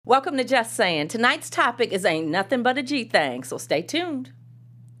Welcome to Just Saying. Tonight's topic is Ain't Nothing But a G Thing, so stay tuned.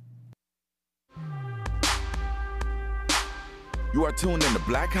 You are tuned in to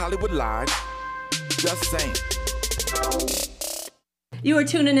Black Hollywood Live. Just saying. You are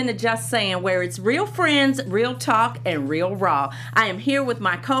tuning in to Just Saying, where it's real friends, real talk, and real raw. I am here with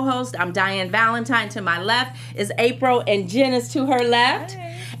my co-host. I'm Diane Valentine. To my left is April, and Jen is to her left. Hey.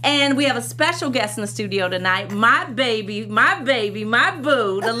 And we have a special guest in the studio tonight. My baby, my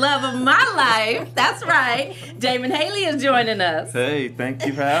boo, the love of my life. That's right. Damon Haley is joining us. Hey, thank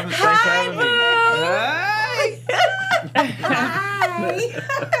you for having me. Thanks for having me. Hi.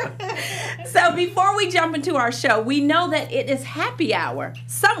 So before we jump into our show, we know that it is happy hour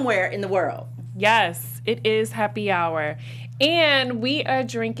somewhere in the world. Yes, it is happy hour. And we are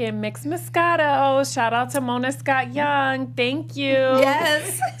drinking mixed Moscato. Shout out to Mona Scott Young. Thank you.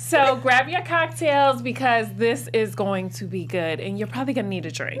 Yes. So grab your cocktails because this is going to be good. And you're probably going to need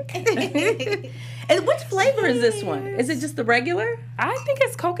a drink. And which flavor is this one? Is it just the regular? I think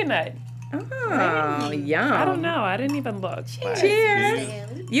it's coconut. Oh, yum. I don't know. I didn't even look.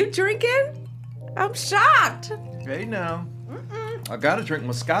 Cheers. You drinking? I'm shocked. Hey, now. I gotta drink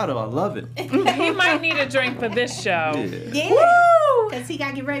Moscato. I love it. He might need a drink for this show. Yeah. Because he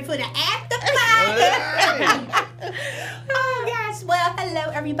gotta get ready for the after party. Oh, gosh. Well,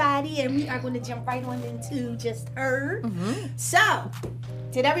 hello, everybody. And we are going to jump right on into Just Heard. Mm-hmm. So,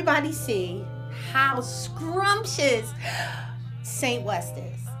 did everybody see how scrumptious St. West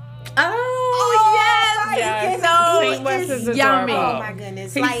is? Oh, yes. St. West is yummy. adorable. Oh, my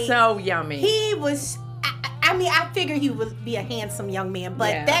goodness. He's so yummy. He was... I mean, I figured he would be a handsome young man,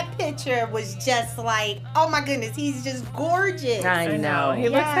 but that picture was just like, oh my goodness, he's just gorgeous. I know. He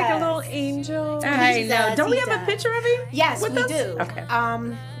looks like a little angel. I know. Don't we have a picture of him? Yes, we do. Okay.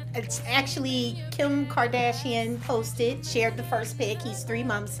 It's actually Kim Kardashian shared the first pic. He's 3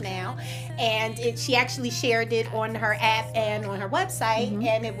 months now. And she actually shared it on her app and on her website. Mm-hmm.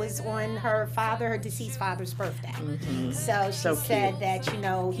 And it was on her deceased father's birthday. Mm-hmm. So she said that,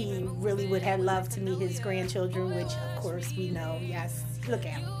 he really would have loved to meet his grandchildren, which of course we know, yes. Look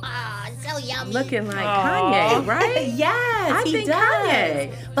at him. Ah, so yummy. Looking like Kanye, right? Yes, he does.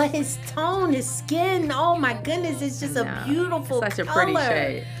 Kanye. But his tone, his skin, oh my goodness, it's just a beautiful Such a color. pretty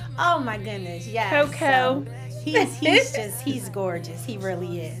shade. Oh my goodness, yes. Coco. So he's gorgeous. He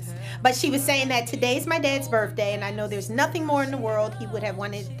really is. But she was saying that today's my dad's birthday, and I know there's nothing more in the world he would have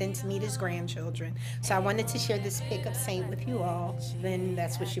wanted than to meet his grandchildren. So I wanted to share this pic of Saint with you all. Then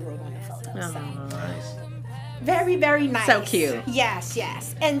that's what she wrote on the photo. Oh, so. Nice. Very, very nice. So cute. Yes.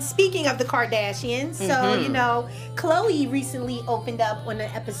 And speaking of the Kardashians, so, Khloe recently opened up on an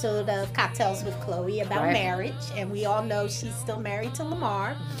episode of Cocktails with Khloe about marriage. And we all know she's still married to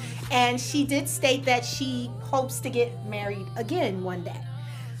Lamar. And she did state that she hopes to get married again one day.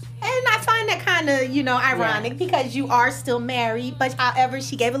 And I find that kind of, ironic because you are still married. But however,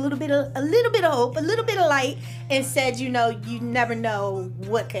 she gave a little bit of hope, a little bit of light, and said, you never know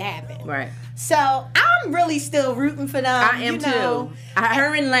what could happen. Right. So I'm really still rooting for them. I am too.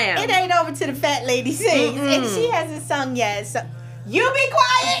 Her and Lamb. It ain't over till the fat lady sings, and she hasn't sung yet. So you be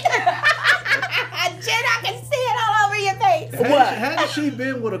quiet, Jen. I can see it all over your face. Hadn't she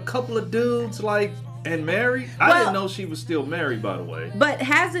been with a couple of dudes and married? I didn't know she was still married, by the way. But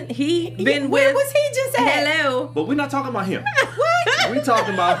hasn't he been Where with? was he just at? Hello. But we're not talking about him. What? We're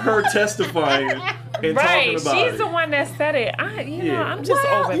talking about her testifying and talking about She's the one that said it. I'm just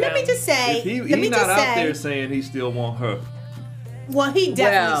over Let me just say. He's not out there saying he still want her. Well, he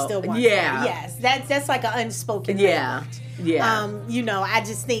definitely still wants her. Yeah. Yes, that's like an unspoken language. Yeah. I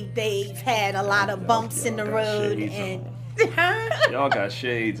just think they've had a lot of bumps in the road and. Y'all got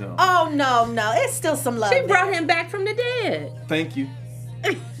shades on. Oh no, it's still some love. She brought him back from the dead. Thank you.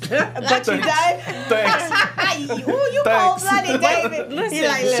 But you died. Thanks. You cold-blooded, David.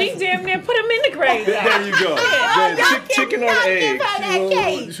 Listen, she damn near put him in the grave. There you go. Chicken or the egg.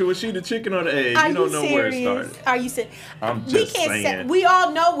 That Was she the chicken or the egg? Are you don't know serious? where it started. Are you serious? I'm just saying. We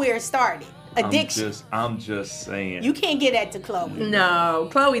all know where it started. Addiction. I'm just saying. You can't get that to Khloe. No,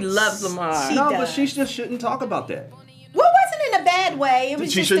 Khloe loves Lamar. But she just shouldn't talk about that. Well, it wasn't in a bad way. It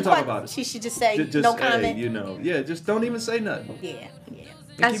was She shouldn't talk about it. She should just say Just no comment. Just don't even say nothing. Yeah.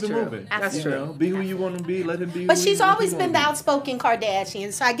 That's keep it true. moving. That's true. Be who you want to be. Let him be. But she's always been the outspoken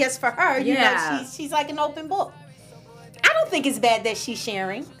Kardashian, so I guess for her, she's like an open book. I don't think it's bad that she's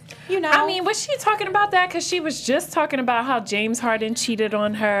sharing. You know, I mean, was she talking about that? Because she was just talking about how James Harden cheated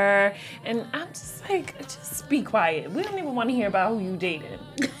on her. And I'm just like, just be quiet. We don't even want to hear about who you dated.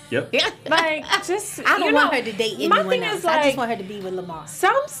 Yep. Like, just, I don't want her to date anyone my thing else. is, I like, just want her to be with Lamar.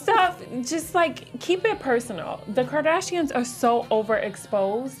 some stuff, just like, keep it personal. The Kardashians are so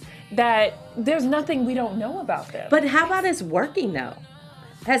overexposed that there's nothing we don't know about them. But how about it's working though?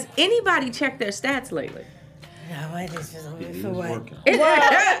 Has anybody checked their stats lately? No, it is just It's for what? working.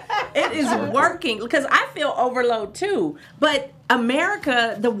 It is working because I feel overload too. But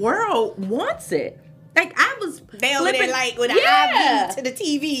America, the world wants it. Like I was They over there flipping, like with an yeah. IV to the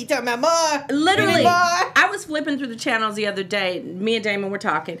TV talking about more. Literally, more. I was flipping through the channels the other day. Me and Damon were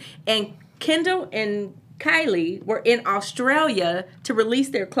talking, and Kendall and Kylie were in Australia to release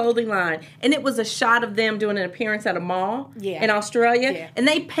their clothing line, and it was a shot of them doing an appearance at a mall in Australia, Yeah. and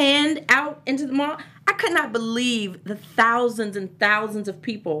they panned out into the mall. I could not believe the thousands and thousands of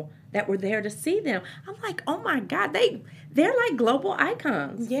people that were there to see them. I'm like, oh my God, they're like global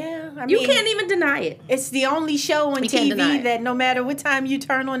icons. Yeah, I mean, You can't even deny it. It's the only show on You can't deny TV it. that no matter what time you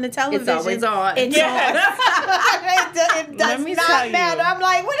turn on the television, always on. It's Yeah. on. It does me not tell you. matter. I'm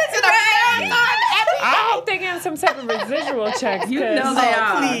like, what is it? A marathon every I day? hope they're getting some type of residual checks. You 'cause know they Oh,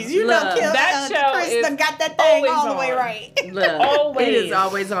 are. please, you Look, know, that show Chris is done got that thing always all the way on. right. Look, Always. it is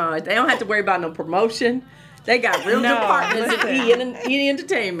always on. They don't have to worry about no promotion. They got real No, good partners listen. in E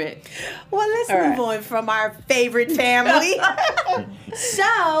Entertainment. Well, let's All move right. on from our favorite family.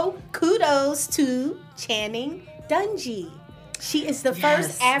 So, kudos to Channing Dungey. She is the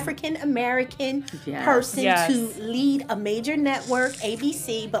first African American Yes. person Yes. to lead a major network,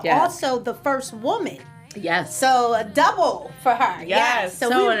 ABC, but Yes. also the first woman. Yes. So a double for her. Yes. So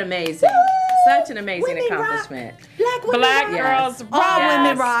So we- an amazing, such an amazing Women rock. accomplishment. Black women Black rock. girls All rock.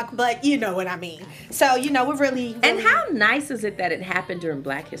 women rock, but you know what I mean. So, you know, we're really, And really- how nice is it that it happened during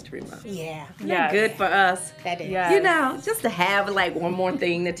Black History Month? Yeah. Isn't Yes. that good for us? That is. Yes. You know, just to have like one more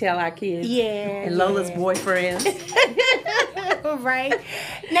thing to tell our kids. Yeah. And Lola's yeah. boyfriend. Right.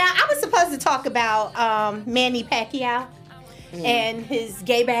 Now, I was supposed to talk about Manny Pacquiao and his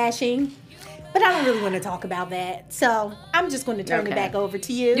gay bashing, but I don't really want to talk about that. So I'm just going to turn it Okay. back over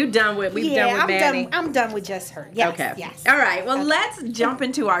to you. You done with? We've done with I'm Manny. I'm done with just her. Yes. Okay. Yes. All right. Well, let's jump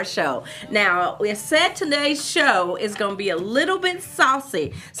into our show. Now, we said today's show is going to be a little bit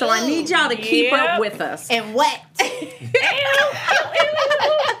saucy, so I need y'all to keep Yep. up with us. And wet.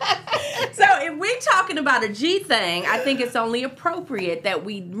 So, if we're talking about a G thing, I think it's only appropriate that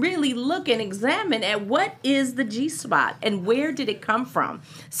we really look and examine at what is the G spot and where did it come from.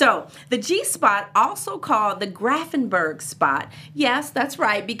 So, the G spot, also called the Grafenberg spot, yes, that's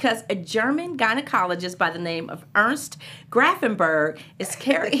right, because a German gynecologist by the name of Ernst Grafenberg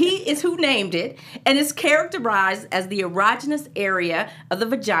he is who named it, and is characterized as the erogenous area of the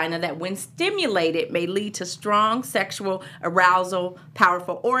vagina that, when stimulated, may lead to strong sexual arousal,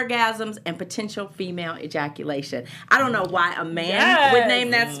 powerful orgasms, and potential female ejaculation. I don't know why a man would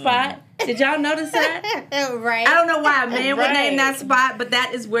name that spot. Did y'all notice that? Right. I don't know why a man would name Right. that spot, but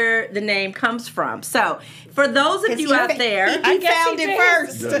that is where the name comes from. So, for those of you he out fa- there, He guess found he it did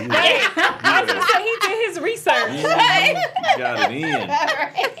first. Yeah, I was gonna say he did his research. you got it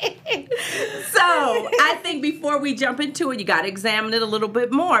in. so I think before we jump into it, you got to examine it a little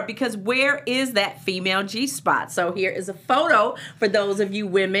bit more, because where is that female G spot? So here is a photo for those of you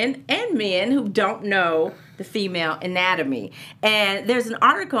women and men who don't know the female anatomy. And there's an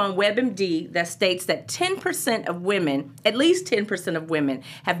article on WebMD that states that 10% of women, at least 10% of women,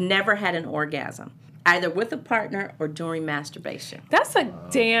 have never had an orgasm, either with a partner or during masturbation. That's a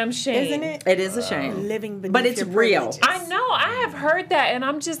damn shame. Isn't it? It is a shame. Living beneath But it's your real. privileges. I know. I have heard that, and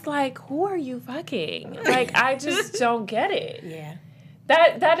I'm just like, who are you fucking? Like, I just don't get it. Yeah.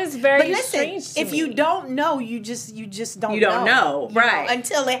 That is very But listen, strange to if me. you don't know, you just don't know. You don't know, right.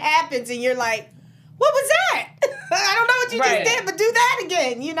 until it happens and you're like, what was that? I don't know what you Right. just did, but do that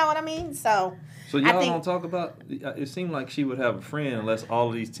again. You know what I mean? So So I y'all think- don't talk about. It seemed like she would have a friend unless all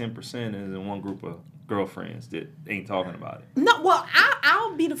of these 10% is in one group of girlfriends that ain't talking about it. no, well,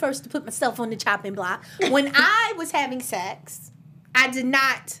 I'll be the first to put myself on the chopping block. When I was having sex, I did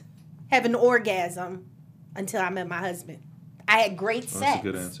not have an orgasm until I met my husband. I had great sex. That's a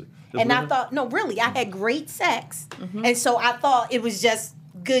good answer. And I thought, no, really, I had great sex. And so I thought it was just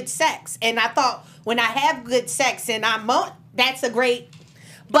good sex. And I thought when I have good sex and that's a great,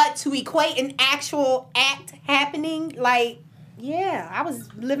 but to equate an actual act happening, like, yeah, I was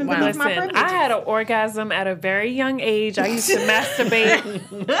living beneath my Listen, privileges. I had an orgasm at a very young age. I used to masturbate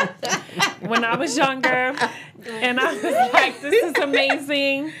when I was younger. And I was like, this is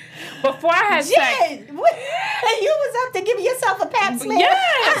amazing. Before I had sex. Jen, you was up to giving yourself a pap smear.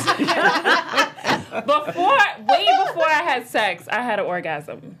 Yes. Way before I had sex, I had an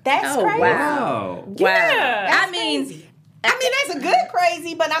orgasm. That's Oh, crazy. wow. Wow. Yeah. I mean, Crazy. That's a good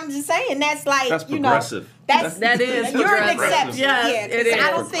crazy, but I'm just saying that's like, That's you know, progressive. that is you're an progressive. exception. Yes, Yeah, 'cause it is.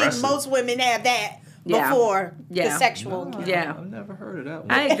 I don't think Progressive. most women have that Yeah. before the Yeah. sexual. Yeah. I've never heard of that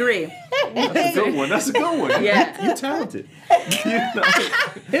one. I agree. That's a good one. That's a good one. Yeah. You're talented.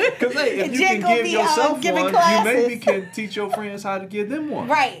 Because hey, if you Jen can gonna give be, yourself giving one, classes. you maybe can teach your friends how to give them one.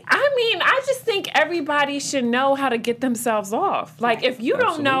 Right. I mean, I just think everybody should know how to get themselves off. Like, if you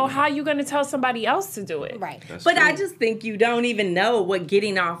don't know, Absolutely. how you going to tell somebody else to do it? Right. That's But true. I just think you don't even know what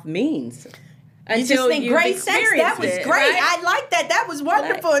getting off means. You just think you've great sex, that experienced was it, great. right? I like that. That was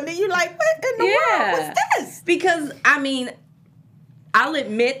wonderful. And then you're like, what in the world? What's this? Because, I mean, I'll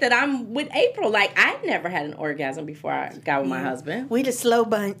admit that I'm with April. Like, I'd never had an orgasm before I got with my husband. We the slow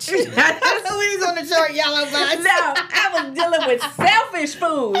bunch. we was on the short yellow bus. No, I was dealing with selfish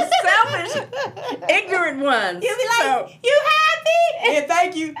fools, selfish, ignorant ones. You be like, So, you happy? Yeah,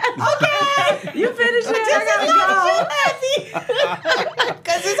 thank you. Okay. you finish it. Just as I long as you happy.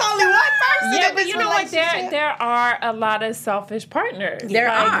 Because there's only one person Yeah, in but this you know what? relationship. There are a lot of selfish partners. There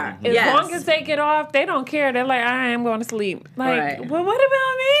are, As yes. long as they get off, they don't care. They're like, I am going to sleep. Like, Right. well, what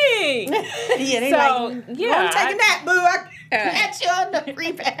about me? Yeah, they So, like, yeah, I'm taking that, boo. I Yeah. catch you on the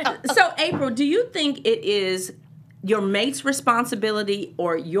rebound. So, April, do you think it is your mate's responsibility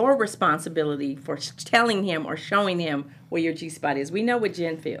or your responsibility for telling him or showing him where your G-spot is? We know what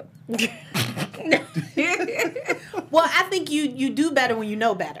Jen feels. Well, I think you do better when you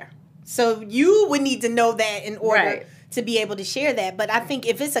know better. So you would need to know that in order Right. to be able to share that. But I think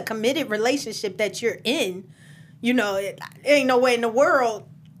if it's a committed relationship that you're in, you know, it ain't no way in the world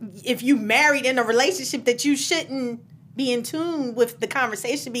if you married in a relationship that you shouldn't be in tune with the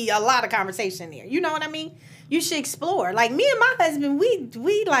conversation. Be a lot of conversation there. You know what I mean? You should explore. Like me and my husband,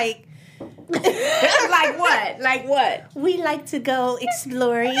 we like. Like what? Like what? We like to go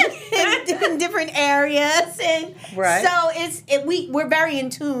exploring in different areas, and Right. so we're very in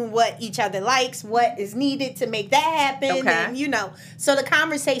tune what each other likes, what is needed to make that happen, Okay. and you know, so the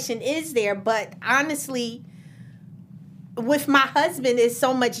conversation is there. But honestly, with my husband, it's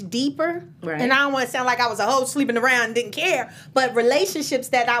so much deeper, Right. and I don't want to sound like I was a hoe sleeping around and didn't care. But relationships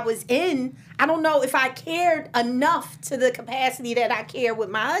that I was in, I don't know if I cared enough to the capacity that I care with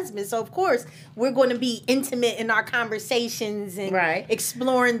my husband. So of course, we're going to be intimate in our conversations and Right.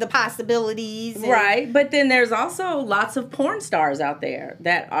 exploring the possibilities. And, Right. But then there's also lots of porn stars out there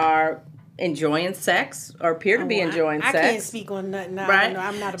that are enjoying sex or appear to be enjoying I sex. can't speak on nothing. I Right. don't know.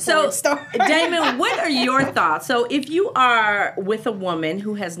 I'm not a so, porn star. Damon, what are your thoughts? So, if you are with a woman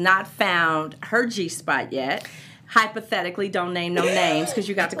who has not found her G spot yet, hypothetically, don't name no names because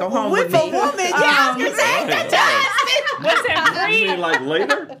you got to go home with, with a me. woman, yeah, I was gonna say that. What's that? You mean like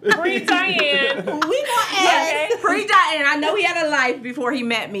later? Pre-Diane. We gonna ask. Pre-Diane, I know he had a life before he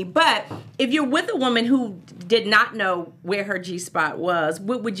met me, but if you're with a woman who did not know where her G spot was,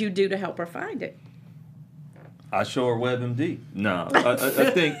 what would you do to help her find it? I show her WebMD. No, I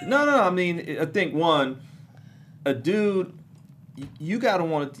think no. I mean, I think one, a dude, you gotta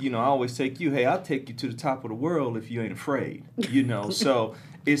want to. You know, I always take you. Hey, I'll take you to the top of the world if you ain't afraid. You know, so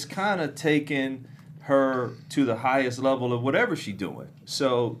it's kind of taking her to the highest level of whatever she's doing.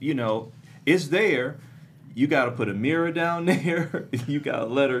 So you know, it's there. You got to put a mirror down there. You got to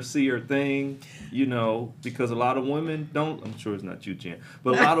let her see her thing, you know, because a lot of women don't, I'm sure it's not you, Jen,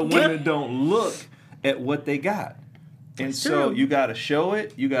 but a lot of women don't look at what they got. And That's so true. you got to show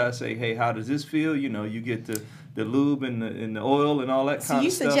it. You got to say, hey, how does this feel? You know, you get the lube and the oil and all that So kind you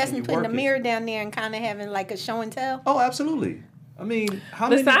of stuff. suggesting and you putting a work it. mirror down there and kind of having like a show and tell? Oh, absolutely. I mean, how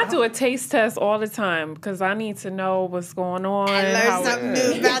Listen, many? I do a taste test all the time because I need to know what's going on. I how learn it- something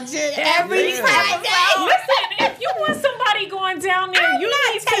new about Jen every Yeah. Friday. Listen, if you want somebody going down there, I'm you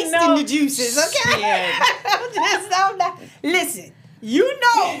not need to tasting know. the juices, okay? Yeah. I'm not. Listen, you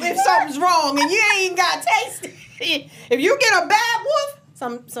know if something's wrong and you ain't got taste it. If you get a bad wolf,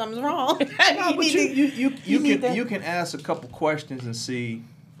 something's wrong. No, but need to- you can ask a couple questions and see.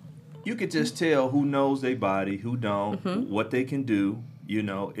 You could just tell who knows their body, who don't, what they can do. You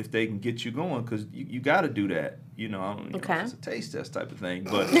know, if they can get you going, because you got to do that. You know, I don't know Okay. if it's a taste test type of thing,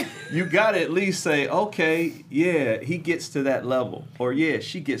 but you got to at least say, okay, yeah, he gets to that level, or yeah,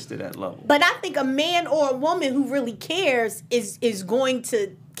 she gets to that level. But I think a man or a woman who really cares is going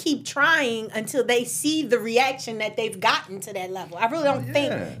to keep trying until they see the reaction that they've gotten to that level. I really don't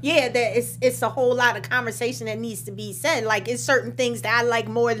think, that it's a whole lot of conversation that needs to be said. Like, it's certain things that I like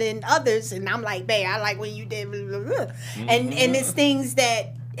more than others, and I'm like, babe, I like when you did blah, blah, blah. And it's things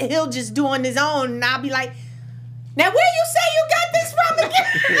that he'll just do on his own, and I'll be like, now where you say you got this from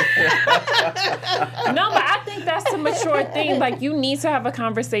again? No, but I think that's a mature thing. Like, you need to have a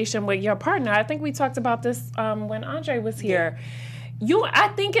conversation with your partner. I think we talked about this when Andre was here. I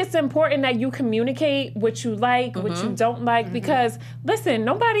think it's important that you communicate what you like, what you don't like, because listen,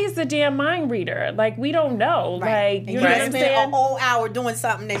 nobody's a damn mind reader. Like, we don't know. Right. Like, you know what I'm spend saying? a whole hour doing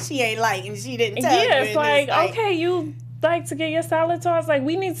something that she ain't like, and she didn't tell you. Yeah, it's and like, okay, you like to get your salad tossed. Like,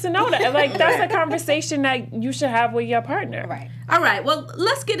 we need to know that. Like, that's a conversation that you should have with your partner. Right. All right, well,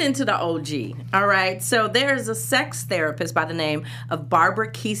 let's get into the OG. All right, so there's a sex therapist by the name of Barbara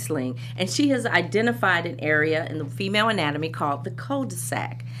Kiesling, and she has identified an area in the female anatomy called the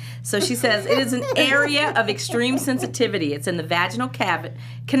cul-de-sac. So she says it is an area of extreme sensitivity. It's in the vaginal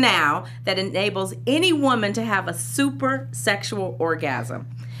canal that enables any woman to have a super sexual orgasm.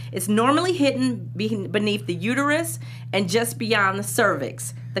 It's normally hidden beneath the uterus and just beyond the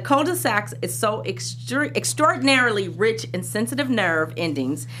cervix. The cul-de-sac is so extraordinarily rich in sensitive nerve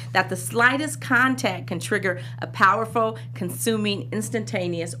endings that the slightest contact can trigger a powerful, consuming,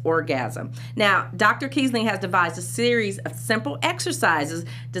 instantaneous orgasm. Now, Dr. Kiesling has devised a series of simple exercises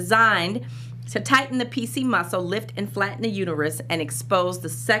designed to tighten the PC muscle, lift and flatten the uterus, and expose the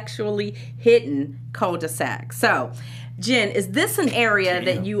sexually hidden cul-de-sac. So, Jen, is this an area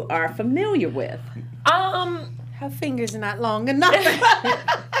that you are familiar with? Her fingers are not long enough.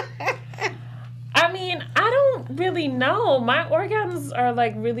 I mean, I don't really know. My orgasms are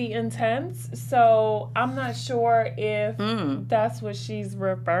like really intense, so I'm not sure if that's what she's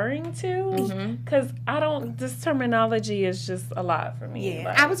referring to. Because this terminology is just a lot for me. Yeah,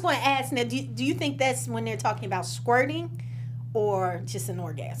 like, I was going to ask now, do you think that's when they're talking about squirting or just an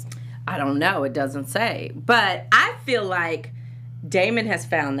orgasm? I don't know. It doesn't say. But I feel like Damon has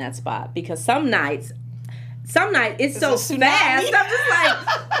found that spot because some nights it's so fast.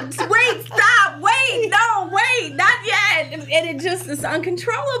 I'm just like, wait, stop, wait, no, wait, not yet. And it just is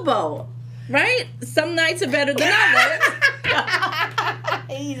uncontrollable. Right? Some nights are better than others.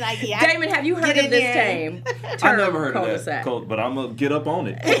 He's like, yeah. Damon, have you heard of this term? I never heard of cul-de-sac? that, but I'm going to get up on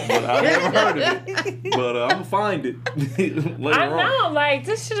it. But I never heard of it. But I'm going to find it later I on. know, like,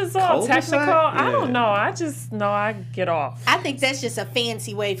 this shit is all Cul-de-sac? technical. I Yeah. don't know. I just know I get off. I think that's just a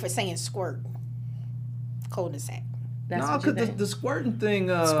fancy way for saying squirt. Cul-de-sac. That's No, what you because think. the squirting thing...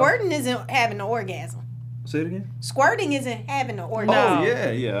 Squirting isn't having an orgasm. Say it again? Squirting isn't having an orgasm. Oh,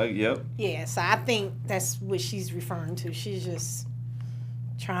 yep. Yeah, so I think that's what she's referring to. She's just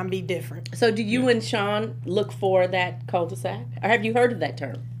trying to be different. So do you and Sean look for that cul-de-sac? Or have you heard of that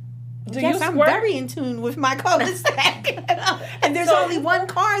term? Yes, I'm squirt? very in tune with my cul-de-sac. And there's only one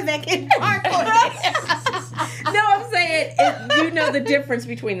car that can park on it. No, I'm saying you know the difference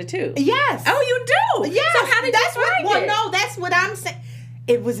between the two. Yes. Oh, you do? Yes. So how did that's you find it? No, that's what I'm saying.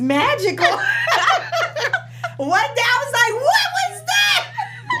 It was magical. One day I was like, what was that?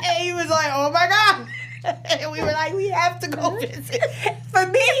 And he was like, oh my God. And we were like, we have to go visit. For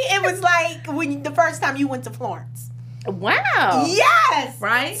me, it was like the first time you went to Florence. Wow. Yes.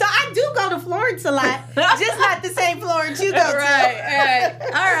 Right? So I do go to Florence a lot, just not the same Florence you go to. Right.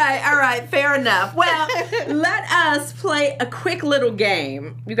 All right. Fair enough. Well, let us play a quick little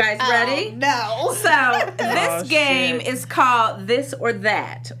game. You guys ready? No. So this game shit. is called This or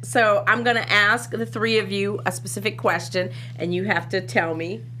That. So I'm going to ask the three of you a specific question, and you have to tell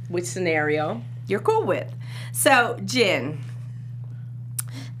me which scenario you're cool with. So, Jen,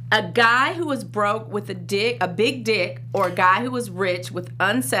 a guy who was broke with a big dick, or a guy who was rich with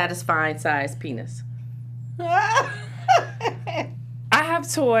unsatisfying sized penis? I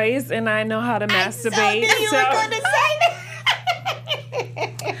have toys and I know how to masturbate. I knew you were going to say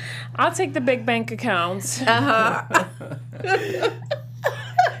that. I'll take the big bank account. All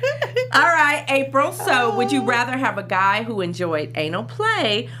right, April. So, would you rather have a guy who enjoyed anal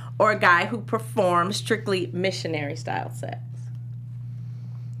play or a guy who performed strictly missionary style sex?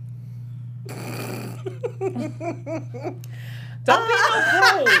 Don't be no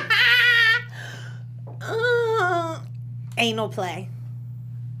prude. Anal play.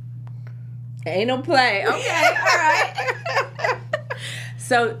 Anal play. Okay, all right.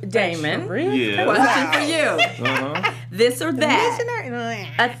 So, Damon, Yeah. question for you. Uh-huh. This or that? Missionary.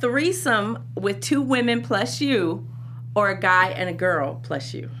 A threesome with two women plus you, or a guy and a girl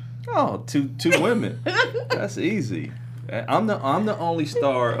plus you? Oh, two women. That's easy. I'm the only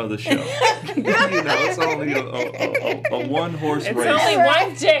star of the show. It's only a one horse race. It's only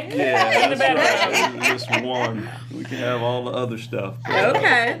one chick Yeah, in the that's bedroom. right. Just one. We can have all the other stuff.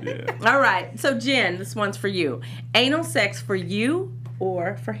 Okay. Yeah. All right. So, Jen, this one's for you. Anal sex for you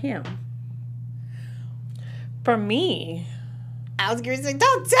or for him? For me. I was gonna say,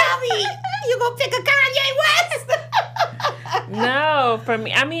 don't tell me you gonna pick a Kanye West. No, for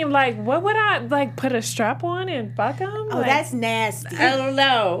me. I mean, like, what would I, like, put a strap on and fuck him? Oh, Like, that's nasty. I don't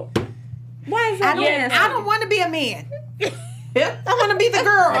know. Why is that nasty? I don't want to be a man. I want to be the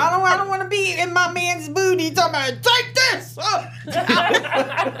girl. I don't want to be in my man's booty talking about, take this. Oh.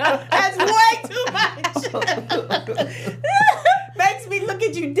 That's way too much. Makes me look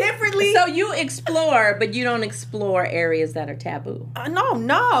at you differently. So you explore, but you don't explore areas that are taboo.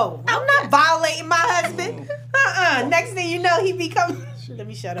 No. I'm not violating my husband. Next thing you know, he become... Let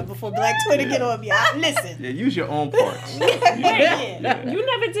me shut up before Black Twitter get on me. Listen. Yeah, use your own parts. Yeah. You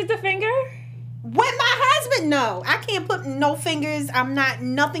never did the finger? With my husband, no. I can't put no fingers.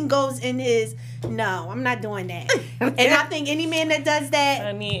 Nothing goes in his... No, I'm not doing that. And I think any man that does that...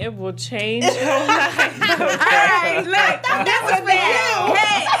 Honey, it will change your life. All right, look, That was for you.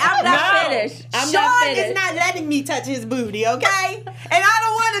 Hey, I'm not finished. I'm not Sean finished. is not letting me touch his booty, okay? And I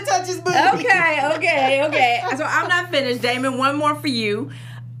don't want to touch his booty. Okay. So I'm not finished. Damon, one more for you.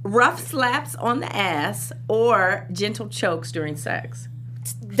 Rough slaps on the ass or gentle chokes during sex?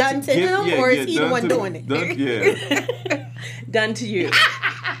 Done to him, or is he the one doing it? Yeah. Done to you.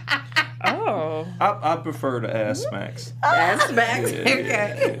 Oh. I prefer the ass smacks. Ass smacks. Yeah,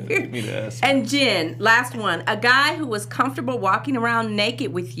 Okay. Give me the ass smacks. And Jen, last one. A guy who is comfortable walking around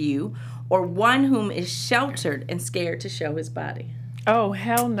naked with you or one whom is sheltered and scared to show his body? Oh,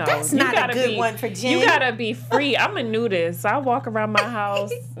 hell no. That's You not a gotta good one for Jen. You gotta be free. I'm a nudist. I walk around my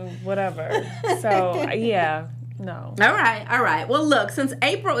house, whatever. So, yeah, no. All right. Well, look, since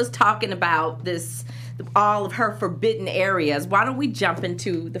April is talking about this, all of her forbidden areas, why don't we jump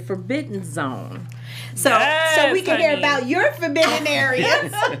into the forbidden zone? So Yes, we can hear honey. about your forbidden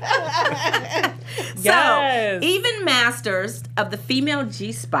areas. Yes. So, even masters of the female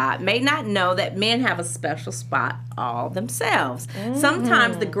G-spot may not know that men have a special spot all themselves.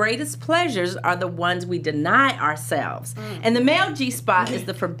 Sometimes the greatest pleasures are the ones we deny ourselves. And the male G-spot is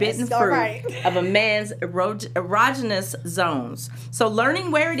the forbidden That's all fruit right. of a man's erogenous zones. So,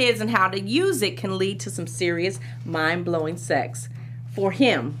 learning where it is and how to use it can lead to some serious, mind-blowing sex for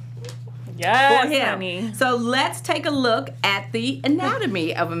him. Yes, For him. honey. So let's take a look at the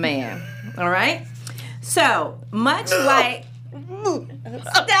anatomy of a man. All right. So much like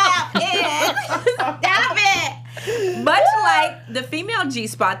stop it. Much like the female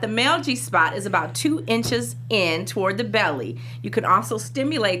G-spot, the male G-spot is about 2 inches in toward the belly. You can also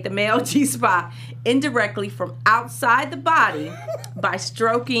stimulate the male G-spot indirectly from outside the body by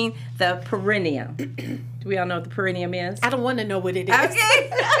stroking the perineum. Do we all know what the perineum is? I don't want to know what it is.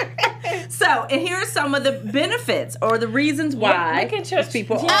 Okay. So, and here are some of the benefits or the reasons why look at your- these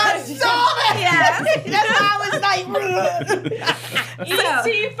people I are. saw that. Yes. That's why I was like,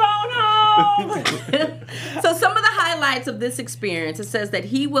 ET phone home. So some of the highlights of this experience, it says that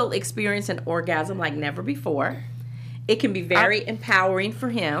he will experience an orgasm like never before. It can be very empowering for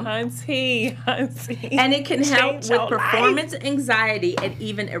him. Auntie. And it can help Change with your performance anxiety and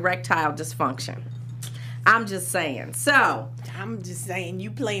even erectile dysfunction. I'm just saying. So, I'm just saying,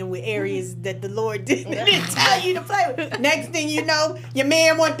 you playing with areas that the Lord didn't tell you to play with. Next thing you know, your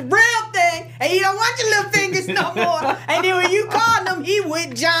man want the real thing, and he don't want your little fingers no more. And then when you call him, he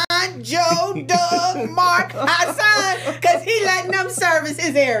with John, Joe, Doug, Mark, Hassan, because he letting them service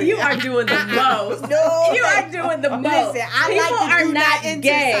his area. you are doing the most. No, You are doing the most. Listen, I People like to are do not that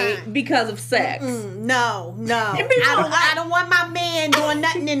gay inside. because of sex. No. I don't want my man doing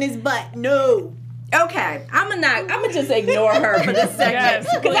nothing in his butt. No. Okay, I'm gonna just ignore her for this segment Yes,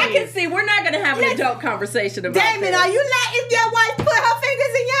 because I can please. see we're not gonna have an adult conversation about Damon, this. are you letting your wife put her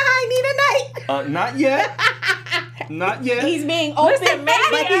fingers in your hiney tonight? Not yet. Not yet. He's being open, Listen, maybe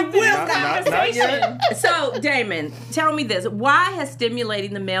but he after will this not. not yet. So, Damon, tell me this: why has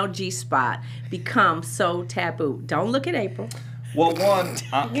stimulating the male G-spot become so taboo? Don't look at April. Well, one,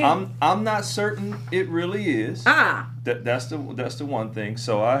 I'm not certain it really is. That's the one thing.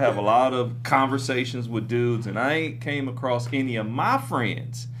 So I have a lot of conversations with dudes, and I ain't came across any of my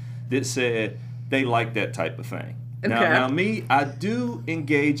friends that said they like that type of thing. Okay. Now me, I do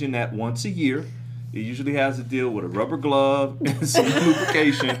engage in that once a year. It usually has to deal with a rubber glove and some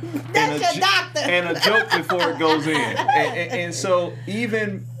lubrication That's your doctor. and a joke before it goes in. And so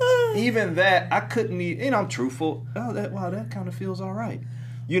even that, I couldn't I'm truthful. Oh, that kind of feels all right.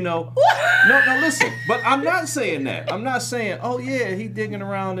 No, listen. But I'm not saying that. I'm not saying, oh yeah, he digging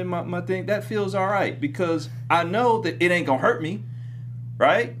around in my thing. That feels all right because I know that it ain't gonna hurt me.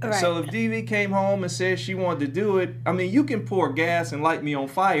 Right? So if DV came home and said she wanted to do it, I mean, you can pour gas and light me on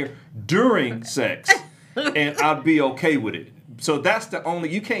fire during sex, and I'd be okay with it. So that's the only,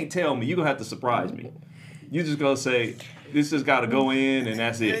 you can't tell me. You're going to have to surprise me. You just going to say, this just got to go in, and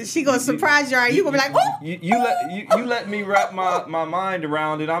that's it. She going to surprise you, or you going to be like, oh! You let me wrap my mind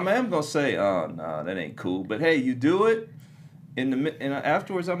around it. I'm going to say, oh, no, that ain't cool. But hey, you do it. And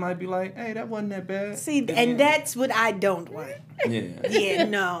afterwards, I might be like, "Hey, that wasn't that bad." See, and that's what I don't want. Yeah. Yeah,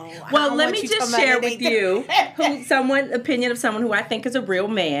 no. Well, let me just share with you opinion of someone who I think is a real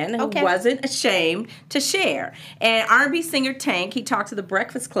man who wasn't ashamed to share. And R&B singer Tank, he talked to the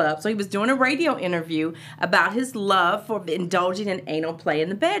Breakfast Club, so he was doing a radio interview about his love for indulging in anal play in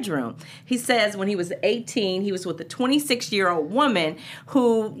the bedroom. He says when he was 18, he was with a 26-year-old woman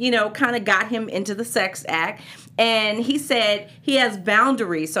who, kind of got him into the sex act. And he said he has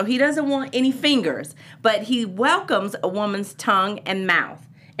boundaries, so he doesn't want any fingers, but he welcomes a woman's tongue and mouth.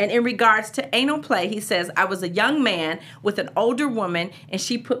 And in regards to anal play, he says, I was a young man with an older woman, and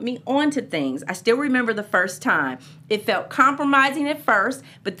she put me onto things. I still remember the first time. It felt compromising at first,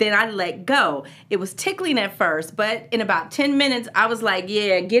 but then I let go. It was tickling at first, but in about 10 minutes, I was like,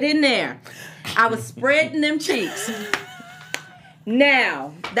 yeah, get in there. I was spreading them cheeks.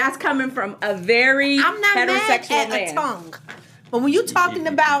 Now, that's coming from a very I'm not heterosexual mad at man. a tongue. But when you're talking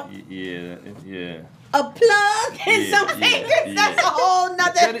about Yeah. a plug and some fingers, that's a whole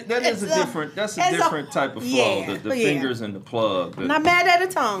nother... That's a different type of flow. The fingers and the plug. I'm not mad at a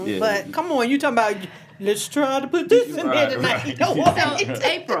tongue, but come on, you talking about, let's try to put this in there tonight. You know what? So,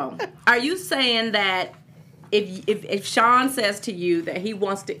 April, are you saying that if Sean says to you that he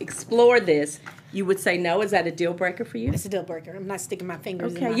wants to explore this, you would say no? Is that a deal breaker for you? It's a deal breaker. I'm not sticking my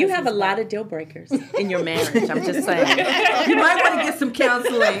fingers in my you have a lot of deal breakers in your marriage. I'm just saying. You might want to get some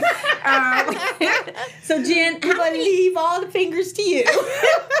counseling. So, Jen, I'm going to leave all the fingers to you.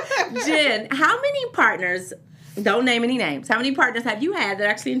 Jen, how many partners, don't name any names, how many partners have you had that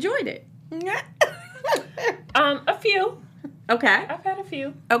actually enjoyed it? A few. Okay. I've had a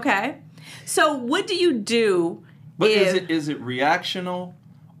few. Okay. So, what do you do? But is it reactional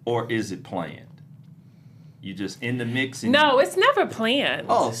or is it planned? You just in the mix? And no, it's never planned.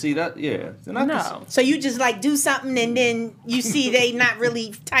 Oh, see that? Yeah. No. So you just like do something and then you see they not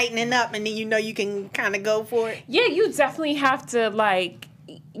really tightening up and then you can kind of go for it? Yeah, you definitely have to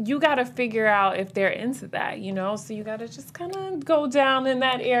you got to figure out if they're into that, So you got to just kind of go down in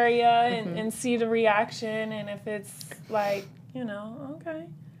that area and see the reaction. And if it's okay.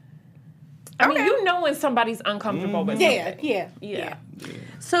 I mean, when somebody's uncomfortable with something. Yeah.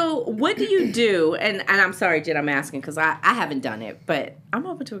 So what do you do? And I'm sorry, Jen, I'm asking because I haven't done it, but I'm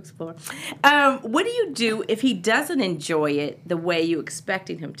open to explore. What do you do if he doesn't enjoy it the way you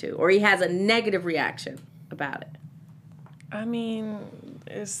expected him to, or he has a negative reaction about it? I mean,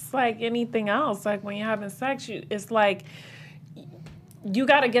 it's like anything else. Like when you're having sex, it's like you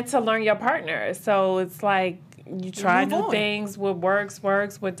got to get to learn your partner. So it's like you try new things. What works,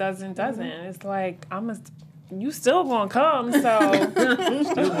 what doesn't. It's like you still gonna come, so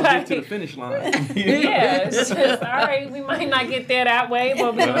still gonna get to the finish line. Yeah, it's just all right. We might not get there that way,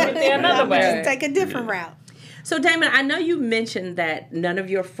 but we'll get there another way. Just take a different route. So, Damon, I know you mentioned that none of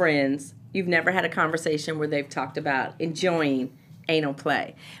your friends, you've never had a conversation where they've talked about enjoying anal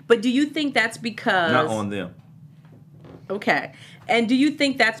play. But do you think that's because... Not on them. Okay. And do you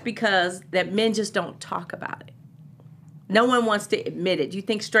think that's because that men just don't talk about it? No one wants to admit it. Do you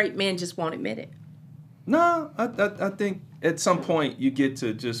think straight men just won't admit it? No, I think at some point you get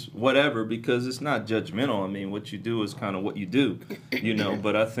to just whatever because it's not judgmental. I mean, what you do is kind of what you do,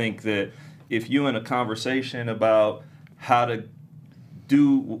 But I think that if you're in a conversation about how to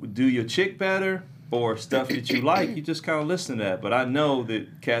do your chick better or stuff that you like, you just kind of listen to that. But I know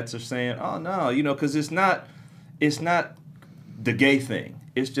that cats are saying, oh, no, because it's not the gay thing.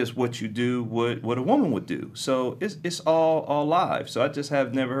 It's just what you do, what a woman would do. So it's all live. So I just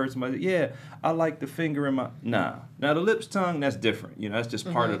have never heard somebody, yeah, I like the finger in my... Nah. Now, the lips, tongue, that's different. That's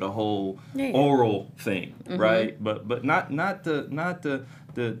just part of the whole oral thing, right? But not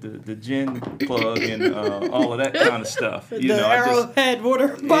the gin plug and all of that kind of stuff. The Arrowhead water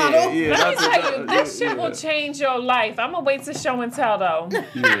bottle. Yeah, let me tell you, this shit will change your life. I'm going to wait to show and tell, though.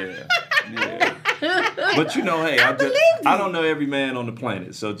 Yeah. But hey, I don't know every man on the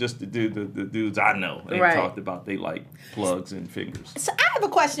planet. So just the dudes I know, they talked about they like plugs and fingers. So I have a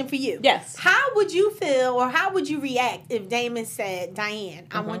question for you. Yes. How would you feel or how would you react if Damon said, Diane,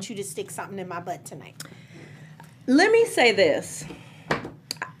 I want you to stick something in my butt tonight? Let me say this.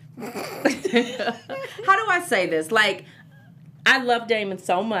 how do I say this? Like, I love Damon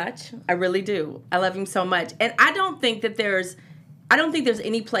so much. I really do. I love him so much. And I don't think there's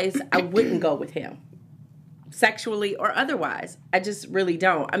any place I wouldn't go with him, sexually or otherwise. I just really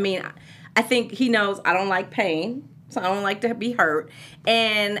don't. I mean, I think he knows I don't like pain, so I don't like to be hurt,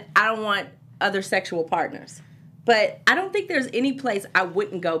 and I don't want other sexual partners. But I don't think there's any place I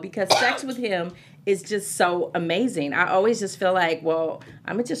wouldn't go because sex with him is just so amazing. I always just feel like, well,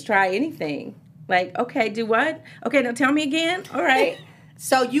 I'm going to just try anything. Like, okay, do what? Okay, now tell me again. All right.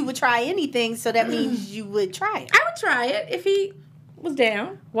 So you would try anything, so that means you would try it. I would try it if he was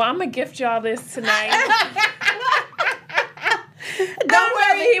down. Well, I'm going to gift y'all this tonight. Don't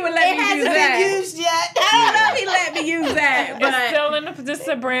worry, he would let me use that. It hasn't been used yet. I don't know if he let me use that, It's but still in the, this is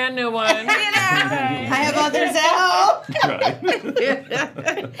a brand new one. you know. I have others at home.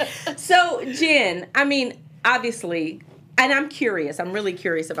 Right. So, Jen, I mean, obviously, and I'm curious. I'm really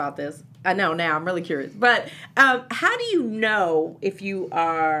curious about this. I know now. I'm really curious. But how do you know if you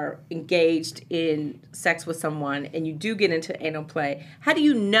are engaged in sex with someone and you do get into anal play? How do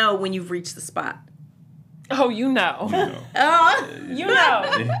you know when you've reached the spot? Oh, you know. Oh, You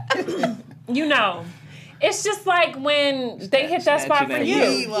know. You know. It's just like when they hit that spot for you.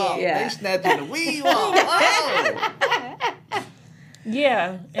 Yeah. They snatching the weave off. Oh.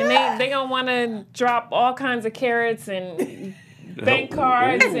 Yeah. And they gonna want to drop all kinds of carrots and bank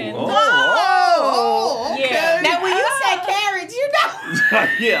cards and Oh, okay. yeah. Now, when you said carrots, you know.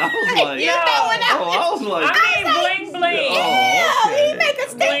 Yeah, I was like, You know what I was like, I mean, bling bling. oh, He okay. make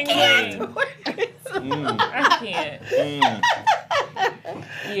us Bling think bling. carrots. I can't.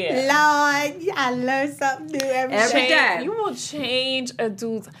 Yeah. Lord, I learn something new every Every day. day. You will change a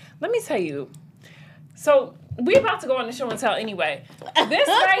dude's. Let me tell you. So we about to go on the show and tell anyway. This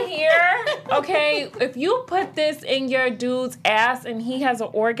right here, okay. If you put this in your dude's ass and he has an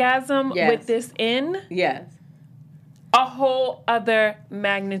orgasm Yes. with this in, yes. a whole other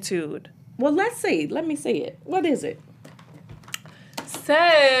magnitude. Well, let's see. Let me see it. What is it?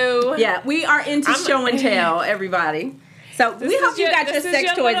 So Yeah, we are into show and tell, everybody. So we hope you got your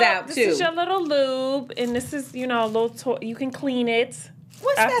sex toys out too. This is your little lube, and this is a little toy. You can clean it.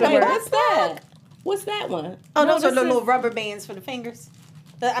 What's that? Afterwards. What's that? What's that one? Oh, No, those are this the is- little rubber bands for the fingers.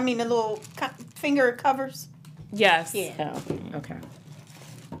 The little finger covers. Yes. Yeah. Oh, okay.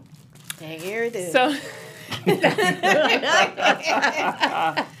 And here it is. So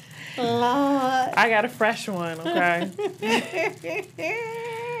Lord. I got a fresh one. Okay.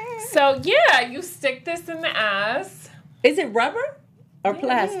 So yeah, you stick this in the ass. Is it rubber or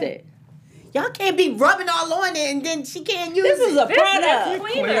plastic? Y'all can't be rubbing all on it and then she can't use This is a it. product. This is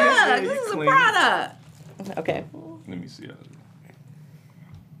cleaner. Yeah, You this is a clean. product. Okay. Let me see.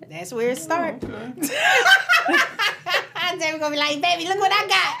 That's where it starts. Okay. They're gonna be like, baby, look what I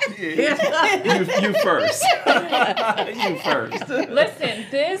got. You first. You first. Listen,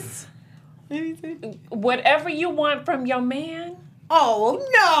 this whatever you want from your man. Oh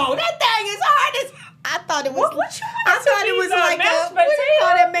no, that thing is hard as I thought it was. What you want I to thought it be was the like mashed what do you call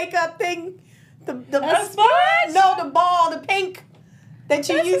potato? that makeup thing? The A sponge? No, the ball, the pink that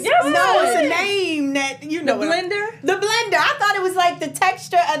you use. yes, No, it it's a is. name that you The know. blender? The blender. I thought it was like the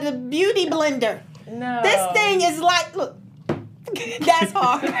texture of the beauty blender. No. This thing is like, look. That's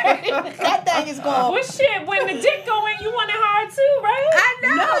hard. That thing is going. Well, shit, when the dick go in, you want it hard too, right? I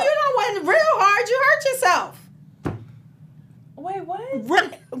know. No, you don't want it real hard. You hurt yourself. Wait, what?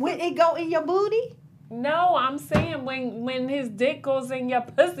 When it go in your booty? No, I'm saying when his dick goes in your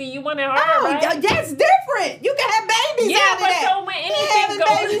pussy, you want it hard, Oh, right? that's different. You can have babies Yeah, out of but that. so when anything Having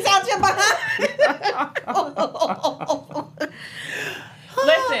goes- babies out your behind.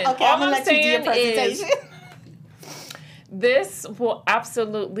 Listen, okay, all I'm gonna I'm let you do your saying is presentation. this will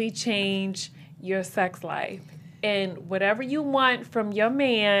absolutely change your sex life. And whatever you want from your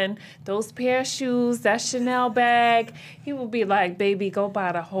man, those pair of shoes, that Chanel bag, he will be like, baby, go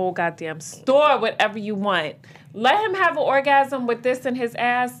buy the whole goddamn store, whatever you want. Let him have an orgasm with this in his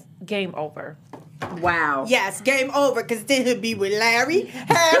ass, game over. Wow. Yes, game over, because then he'll be with Larry,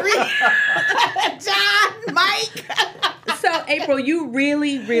 Harry, John, Mike. So, April, you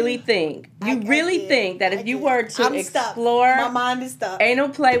really think, I did. that if I you did. were to I'm stuck. explore My mind is stuck. anal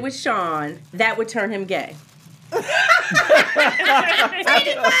play with Sean, that would turn him gay? Pretty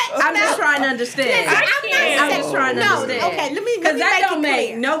much. I'm just trying to understand. I can't. I'm just trying to No, understand. okay, let me Because that make don't it make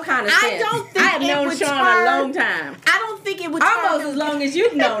clear. no kind of I sense. don't think I have it known would Sean turn- a long time. I don't think it would Almost turn as him long as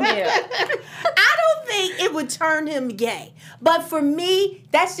you've known him. I don't think it would turn him gay. But for me,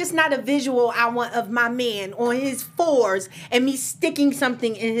 that's just not a visual I want of my man on his fours and me sticking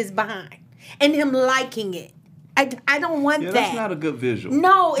something in his behind and him liking it. I don't want Yeah, that. that's not a good visual.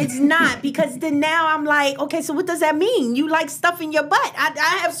 No, it's not, because then now I'm like, okay, so what does that mean? You like stuff in your butt?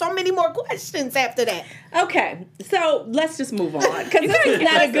 I have so many more questions after that. Okay, so let's just move on because this is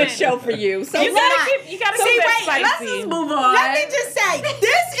not a good show for you. So You gotta keep that spicy. let's just move on. Let me just say,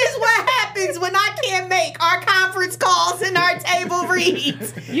 this is what happens when I can't make our conference calls and our table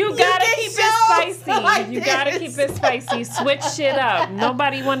reads. You gotta get keep shows it spicy. like You gotta this. keep it spicy. Switch shit up.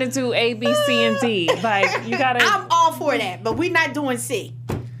 Nobody want to do A, B, C, and D. Like, you gotta. I'm all for that, but we're not doing C.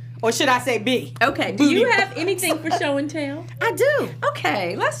 Or should I say B? Okay, do you have anything for show and tell? I do.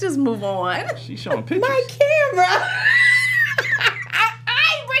 Okay, let's just move on. She's showing pictures. My camera.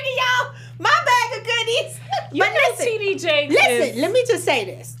 I ain't bringing y'all my bag of goodies. You But know listen, TD Jakes listen, is- let me just say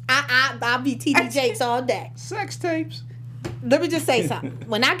this. I'll be TD Jakes all day. Sex tapes. Let me just say something.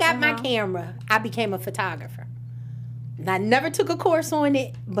 When I got my camera, I became a photographer. And I never took a course on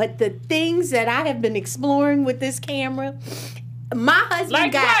it, but the things that I have been exploring with this camera, my husband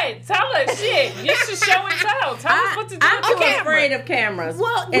Like got. what? Tell us shit. You should show and tell. Tell us what to do I'm with too the camera. afraid of cameras.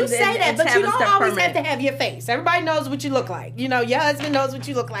 Well, you and say that, but you having don't stuff always permanent. have to have your face. Everybody knows what you look like. You know, your husband knows what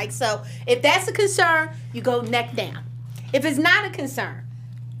you look like. So if that's a concern, you go neck down. If it's not a concern,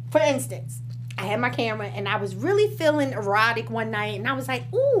 for instance, I had my camera and I was really feeling erotic one night and I was like,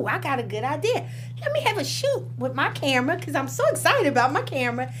 ooh, I got a good idea. Let me have a shoot with my camera because I'm so excited about my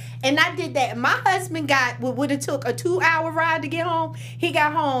camera. And I did that. My husband got what would have took a 2-hour ride to get home. He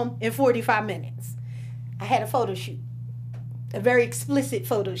got home in 45 minutes. I had a photo shoot, a very explicit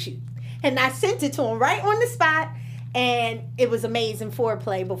photo shoot. And I sent it to him right on the spot. And it was amazing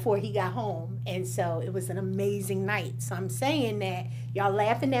foreplay before he got home. And so it was an amazing night. So I'm saying that y'all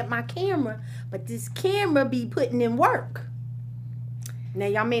laughing at my camera, but this camera be putting in work. Now,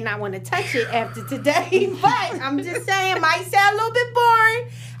 y'all may not want to touch it after today, but I'm just saying, might sound a little bit boring.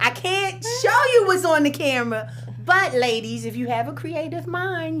 I can't show you what's on the camera. But, ladies, if you have a creative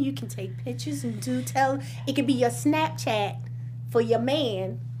mind, you can take pictures and do tell. It could be your Snapchat for your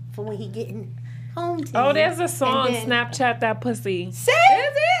man for when he getting home to you. Oh, there's a song, And then- Snapchat That Pussy. See?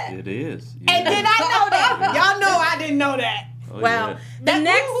 It is. And did I know that? Y'all know I didn't know that. Oh, Well, yeah. the That-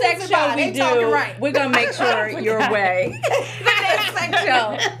 next who's sex about show it? we They talking do, right. we're gonna make sure you're away. The next sex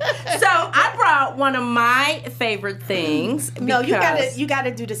show. So I brought one of my favorite things. No, you because-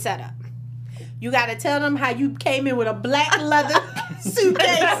 gotta do the setup. You gotta tell them how you came in with a black leather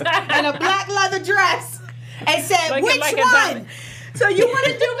suitcase and a black leather dress and said, Like a- which like a one? diamond. So you want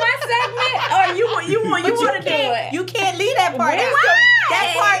to do my segment, or you want to do it? You can't leave that part out. Why?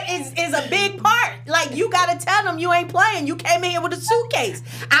 That part is a big part. Like, you gotta tell them you ain't playing. You came in here with a suitcase.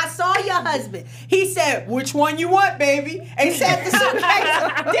 I saw your husband. He said, which one you want, baby? And said the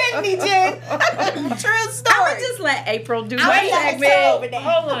suitcase. Didn't he, Jen? True story. I would just let April do I'm my gonna let her segment. sit over there.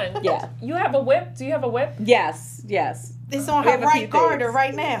 Hold on. Yeah. You have a whip? Do you have a whip? Yes. It's on We her have a few right garter things.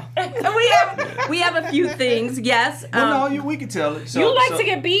 right now. And we have a few things. Yes. Well, no, we can tell it. So, You like so- to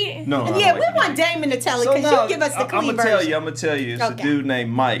get beat? No, I Yeah, like we to want get- Damon to tell it So because no, you give us the clean I'm version. gonna tell you. It's Okay. a dude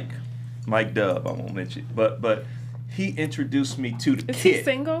named Mike Dub. I won't mention, but he introduced me to the Is he kit.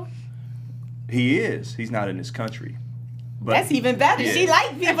 single? He is. He's not in this country. But That's even better. Yeah. She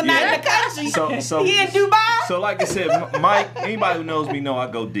like people not in the country. So He in Dubai? So like I said, Mike. Anybody who knows me know I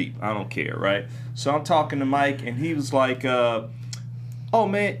go deep. I don't care, right? So I'm talking to Mike, and he was like, "Oh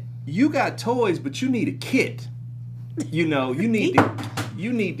man, you got toys, but you need a kit. You know, you need the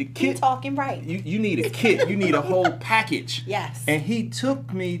You kit. talking right. You need a kit. You need a whole package." Yes. And he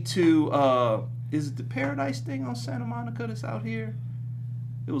took me to is it the Paradise thing on Santa Monica that's out here?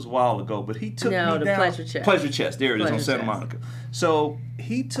 It was a while ago, but he took No, me the down. Pleasure Chest. Pleasure Chest. There it is on Pleasure Santa Chest. Monica. So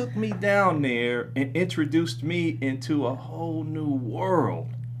he took me down there and introduced me into a whole new world.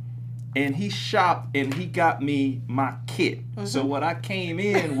 And he shopped and he got me my kit. Mm-hmm. So what I came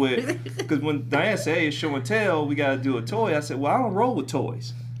in with, because when Diane said, "Hey, it's show and tell, we got to do a toy," I said, "Well, I don't roll with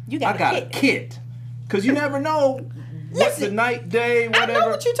toys. You got I got a a kit. kit." Because you never know what the Listen, night, day, I whatever. know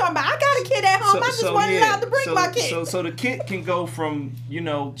what you're talking about. I got a kid at home. I just wasn't yeah. allowed to bring my kid. So the kit can go from, A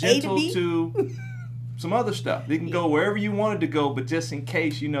gentle to B? to some other stuff. It can go wherever you wanted to go, but just in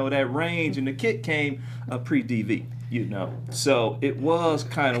case, that range. And the kit came pre-DV, So it was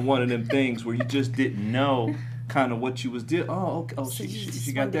kind of one of them things where you just didn't know kind of what you was doing. Oh, okay. Oh, So you she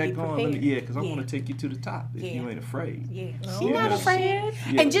just got wanted to that be going. prepared. Yeah, because I Yeah. want to take you to the top if Yeah. you ain't afraid. Yeah, Oh, she not yeah. afraid.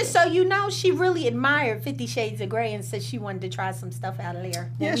 Yeah. And just so you know, she really admired 50 Shades of Grey and said she wanted to try some stuff out of there.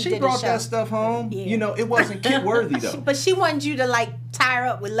 when Yeah, we she did a brought show. that stuff home. Yeah. It wasn't kit worthy though. But she wanted you to tie her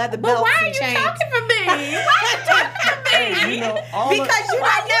up with leather But belts why are and you chains. talking for me? Why are you talking for me? Hey, all the- Because you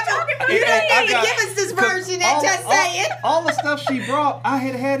Why don't you never, talking about you me? didn't I even got- give us this 'cause version and just say it. all the stuff she brought, I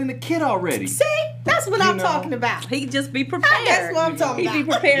had in the kit already. See? That's what I'm talking about. He just be prepared. That's what I'm talking He be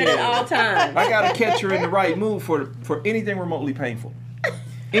about. prepared at all times. I gotta catch her in the right mood for anything remotely painful.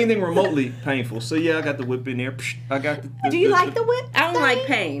 Anything remotely painful. So yeah, I got the whip in there. Psh, I got the. Do you like the whip? I don't Diane? like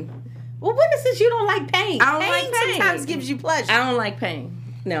pain. Well, what is this? You don't like pain. I don't like pain. Sometimes gives you pleasure. I don't like pain.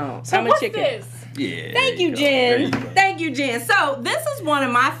 No, So I'm a what's chicken. this? Yeah. Thank you, there Jen. go. Thank you, Jen. So this is one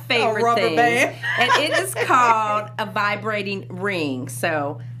of my favorite rubber things, band. and it is called a vibrating ring.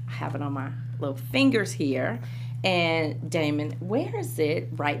 So I have it on my little fingers here, and Damon wears it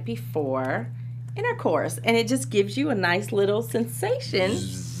right before intercourse, and it just gives you a nice little sensation.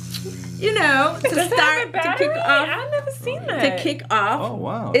 You know, to Does it have a start to battery? kick off. I've never seen that. To kick off. Oh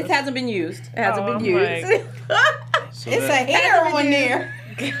wow. It hasn't been used. It hasn't Oh, been I'm used. So It's a that- hair on there.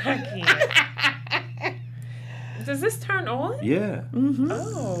 I can't. Does this turn on? Yeah.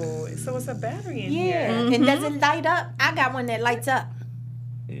 Oh, so it's a battery in Yeah. here. And does it light up? I got one that lights up.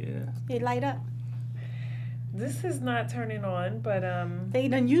 Yeah. It light up. This is not turning on, but They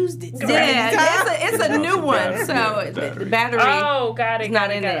done used it. Yeah, it's a new one. Battery, So yeah, the battery. battery, oh, got it. It's got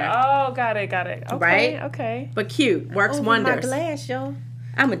not it, in got it. there. Oh, got it. Okay. Right? Okay. but cute. Works Over wonders. my glass, yo.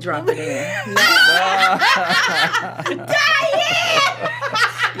 I'm gonna drop it in.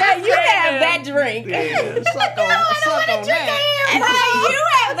 Now you have that drink. Yeah. Suck on that. You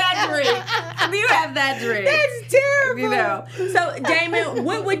have that drink. You have that drink. That's terrible. You know. So, Damon,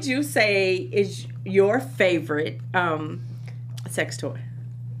 what would you say is your favorite sex toy?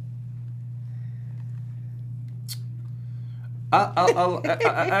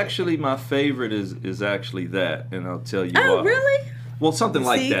 I actually, my favorite is actually that, and I'll tell you Oh, why. really? Well, something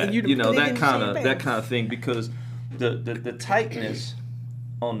like See, that. you You know, put it that in kind champagne. of thing, because the tightness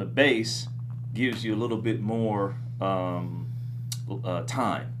on the base gives you a little bit more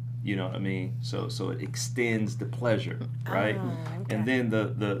time. You know what I mean? So it extends the pleasure, right? Oh, And then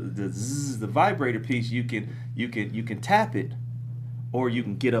the vibrator piece, you can tap it, or you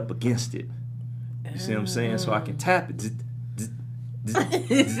can get up against it. You see what I'm saying? So I can tap it.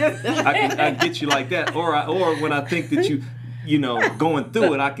 I can get you like that, or when I think that you know going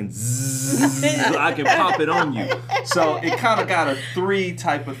through it, I can I can pop it on you. So it kind of got a 3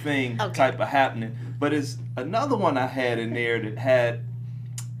 type of thing, type of happening. But it's another one I had in there that had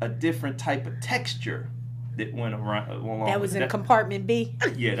a different type of texture that went along. That was with in compartment B.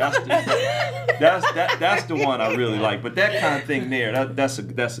 Yeah, that's the one I really like. But that kind of thing there, that's a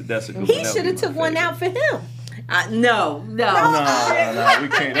good one. He That should would have be took my one favorite. out for him. No. No, we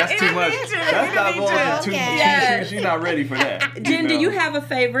can't. That's too much. That's not more than two. Okay. Yeah. She's not ready for that. Jen, do you have a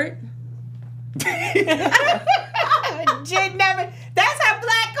favorite? Jen never. That's her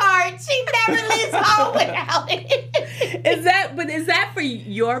black card. She never leaves home without it. Is that for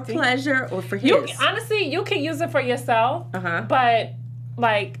your pleasure or for his? Honestly, you can use it for yourself, Uh-huh. but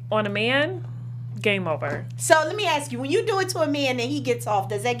like on a man, game over. So let me ask you: when you do it to a man and he gets off,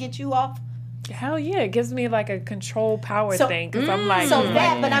 does that get you off? Hell yeah, it gives me like a control power So- thing because I'm like, So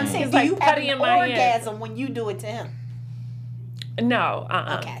that, but I'm saying, It's do like you have putty an in my hand. orgasm when you do it to him? no,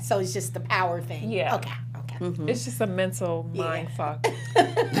 Okay, so it's just the power thing. Yeah. Okay. It's just a mental mind fuck.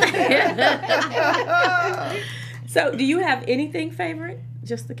 So, do you have anything favorite?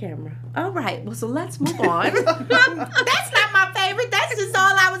 Just the camera. All right. Well, so let's move on. That's not my favorite. That's just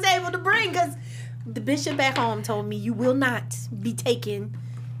all I was able to bring because the bishop at home told me you will not be taking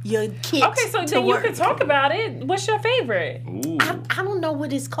your kids. Okay, so to then you work. can talk about it. What's your favorite? Ooh. I don't know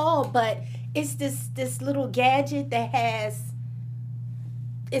what it's called, but it's this little gadget that has.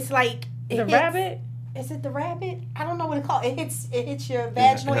 It's like it The hits- rabbit? Is it the rabbit? I don't know what it's called. It hits your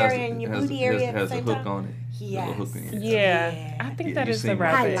vaginal area and your booty area at the has a same hook time. on it. Yes. A hook in it. Yeah, Yeah. I think Yeah, that you is the seem I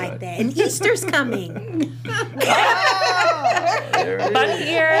rabbit. like that. And Easter's coming. There it Bunny is.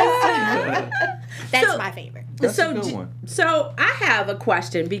 ears. That's So- my favorite. That's so, a good one. So I have a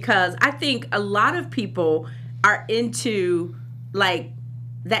question because I think a lot of people are into like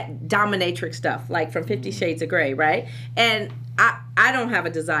that dominatrix stuff, like from 50 Shades of Grey, right? And I don't have a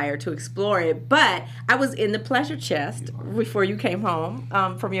desire to explore it, but I was in the pleasure chest before you came home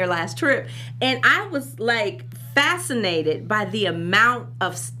from your last trip, and I was like fascinated by the amount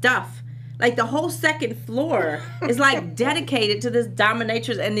of stuff. Like the whole second floor is like dedicated to this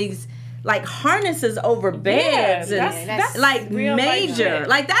dominatrix and these like harnesses over beds and that's like real life major, shit.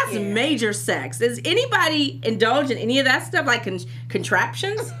 like that's Yeah. major sex. Does anybody indulge in any of that stuff, like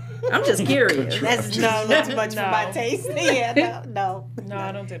contraptions? I'm just curious. That's not too much No. for my taste. Yeah, no. No,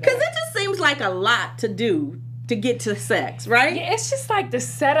 I don't do Because that. it just seems like a lot to do to get to sex, right? Yeah, it's just like the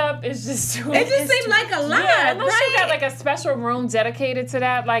setup is just too. It just it's seems too- like a lot, Yeah, unless you right? got like a special room dedicated to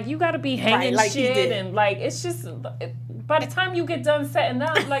that, like you got to be hanging like you shit did. and like it's just. by the time you get done setting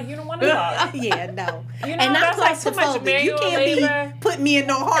up, like, you don't want to talk. Yeah, no. You know, And I'm that's like too much claustrophobic. You manual can't labor. be putting me in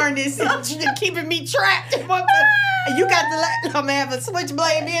no harness and keeping me trapped. You got to let I'm gonna have a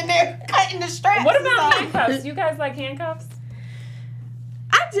switchblade in there cutting the straps. What about handcuffs? You guys like handcuffs?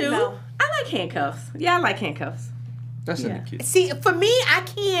 I do. No. I like handcuffs. Yeah, I like handcuffs. That's in Yeah. the kid. See, for me, I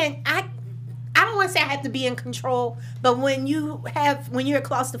don't want to say I have to be in control, but when you're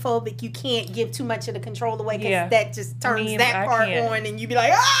claustrophobic, you can't give too much of the control away because Yeah. that just turns I that part can't. on, and you be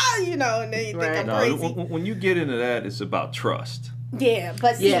like, and then you Right. think No, I'm crazy. when you get into that, it's about trust. Yeah,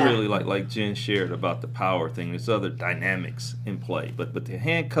 but see, Yeah. Really, like Jen shared about the power thing. There's other dynamics in play, but the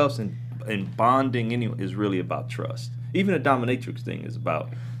handcuffs and bonding anyway is really about trust. Even a dominatrix thing is about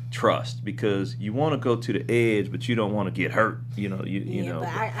trust because you want to go to the edge, but you don't want to get hurt. You know. But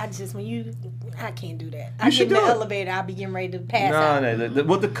I just I can't do that. I You get should in the do it. elevator, I'll be getting ready to pass out.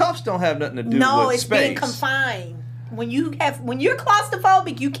 Well, the cuffs don't have nothing to do No, with it's space. being confined. When you're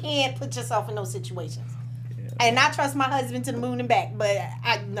claustrophobic, you can't put yourself in those situations. And I trust my husband to the moon and back, but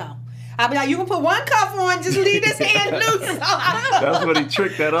I'll be like, you can put one cuff on, just leave this hand loose. That's what he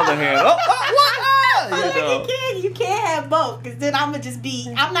tricked that other hand. You can't have both, because then I'm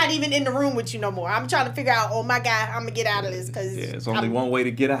not even in the room with you no more. I'm trying to figure out, oh my God, I'm going to get out of this. Cause Yeah, it's only one way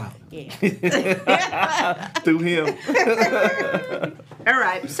to get out. Yeah. Through him. All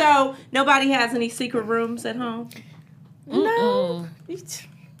right. So nobody has any secret rooms at home? No.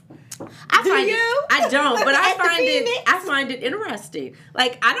 I Do find you? I don't, but I At the Phoenix? find it interesting.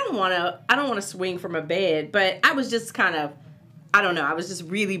 Like I don't want to swing from a bed, but I was just kind of, I don't know, I was just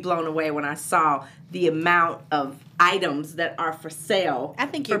really blown away when I saw the amount of items that are for sale. I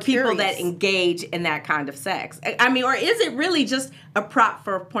think for you're people curious. that engage in that kind of sex. I mean, or is it really just a prop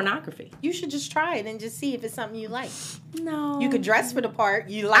for pornography? You should just try it and just see if it's something you like. No, You could dress for the part.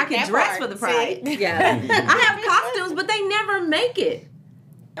 You like I could that dress part. for the pride. See? Yeah, I have costumes, but they never make it.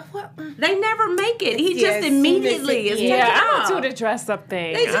 What? They never make it. He Yeah, just as soon as immediately it- is yeah, taking Yeah, I off. don't do the dress up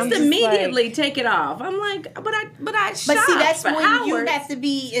thing. They I'm just like- immediately take it off. I'm like, but I But shop see, that's for when hours. you have to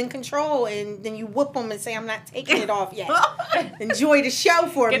be in control, and then you whoop them and say, "I'm not taking it off yet." Enjoy the show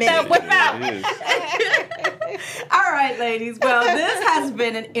for a Get minute. that whip out. It is. All right, ladies. Well, this has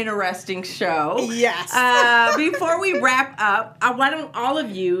been an interesting show. Yes. Before we wrap up, why don't all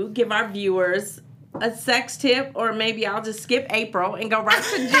of you give our viewers a sex tip, or maybe I'll just skip April and go right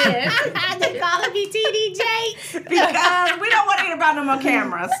to Jen They calling me TDJ. because we don't want to hear about no more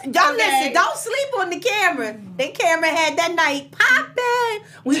cameras. Y'all Okay? listen, don't sleep on the camera. That camera had that night popping.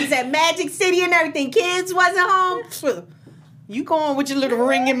 We was at Magic City and everything. Kids wasn't home. You going with your little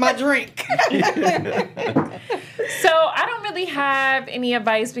ring in my drink. So I don't really have any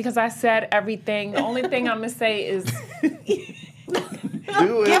advice because I said everything. The only thing I'm gonna say is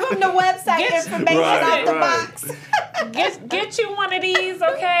Do it. Give them the website Get- information Right, out the right. box. get you one of these,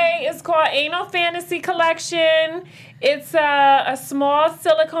 okay? It's called Anal Fantasy Collection. It's a small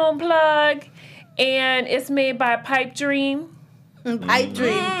silicone plug, and it's made by Pipe Dream. Pipe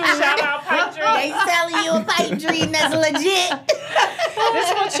dream. Shout out Pipe Dream. They selling you a pipe dream that's legit.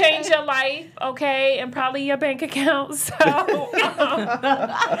 This will change your life, okay, and probably your bank account. So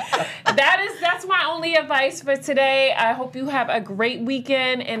that's my only advice for today. I hope you have a great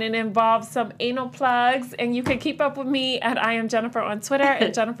weekend, and it involves some anal plugs. And you can keep up with me at I am Jennifer on Twitter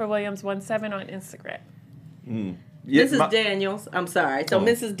and Jennifer Williams17 on Instagram. Yeah, Mrs. Daniels. I'm sorry. So,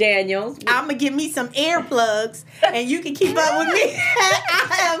 Mrs. Daniels. I'm going to give me some earplugs, and you can keep up with me.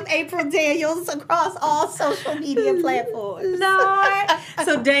 I am April Daniels across all social media platforms. Lord.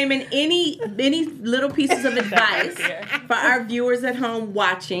 So, Damon, any little pieces of advice for our viewers at home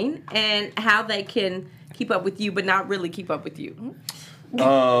watching and how they can keep up with you, but not really keep up with you?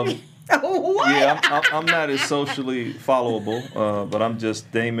 What? Yeah, I'm not as socially followable, but I'm just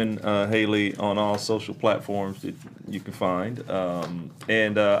Damon Haley on all social platforms that you can find.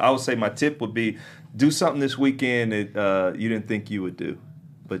 And I would say my tip would be do something this weekend that you didn't think you would do,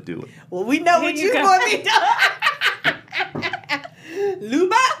 but do it. Well, we know what you you're go. going to be doing.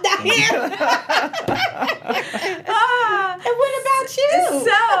 Lube up down here. And what about you?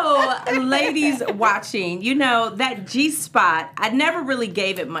 So, ladies watching, you know, that G-spot, I never really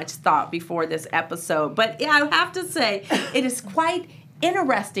gave it much thought before this episode, but I have to say, it is quite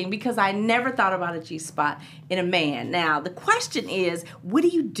interesting because I never thought about a G-spot in a man. Now, the question is, what do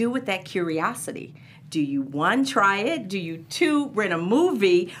you do with that curiosity? Do you, 1, try it? Do you, 2, rent a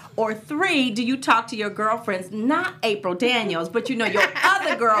movie? Or 3, do you talk to your girlfriends, not April Daniels, but you know, your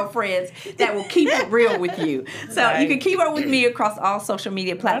other girlfriends that will keep it real with you? So you can keep up with me across all social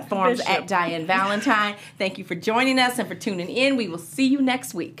media platforms at Diane Valentine. Thank you for joining us and for tuning in. We will see you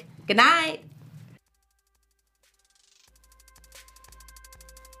next week. Good night.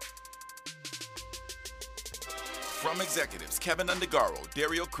 From executives Kevin Undergaro,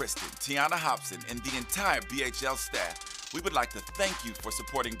 Dario Kristen, Tiana Hobson, and the entire BHL staff, we would like to thank you for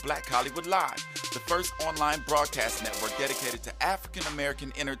supporting Black Hollywood Live, the first online broadcast network dedicated to African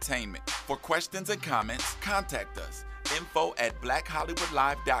American entertainment. For questions and comments, contact us.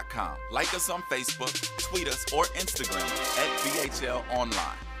 info@blackhollywoodlive.com. Like us on Facebook, tweet us, or Instagram at BHL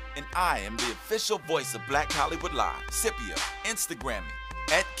Online. And I am the official voice of Black Hollywood Live, Scipio. Instagram me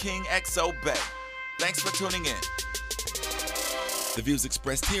at KingXOBay. Thanks for tuning in. The views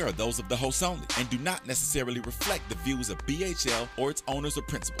expressed here are those of the hosts only and do not necessarily reflect the views of BHL or its owners or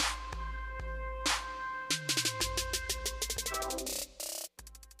principals.